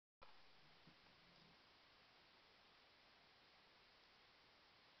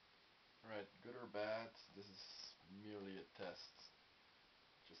bad. This is merely a test,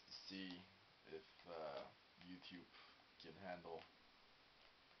 just to see if YouTube can handle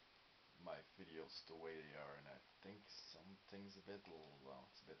my videos the way they are, and I think something's a bit, well,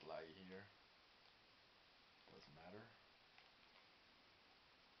 it's a bit laggy here. Doesn't matter.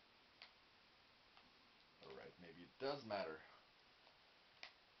 Alright, maybe it does matter.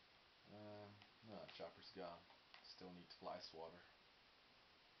 No, chopper's gone. Still need fly swatter.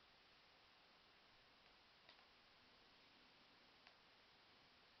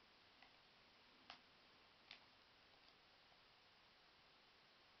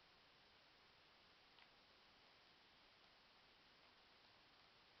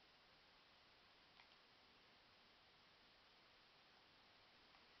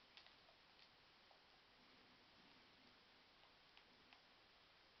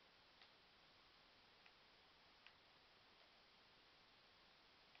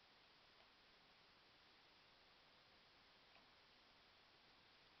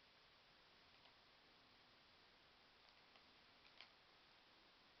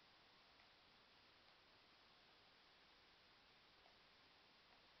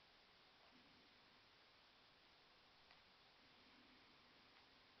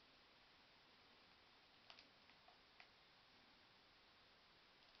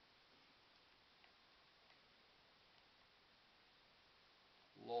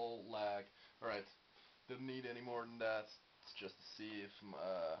 Lol, lag. Alright, didn't need any more than that. It's just to see if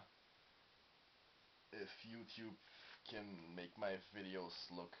YouTube can make my videos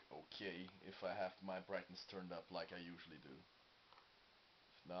look okay if I have my brightness turned up like I usually do.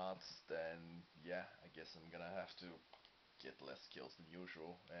 If not, then yeah, I guess I'm gonna have to get less kills than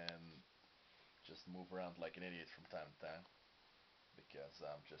usual and just move around like an idiot from time to time, because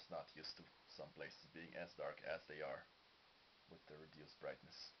I'm just not used to some places being as dark as they are with the reduced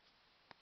brightness.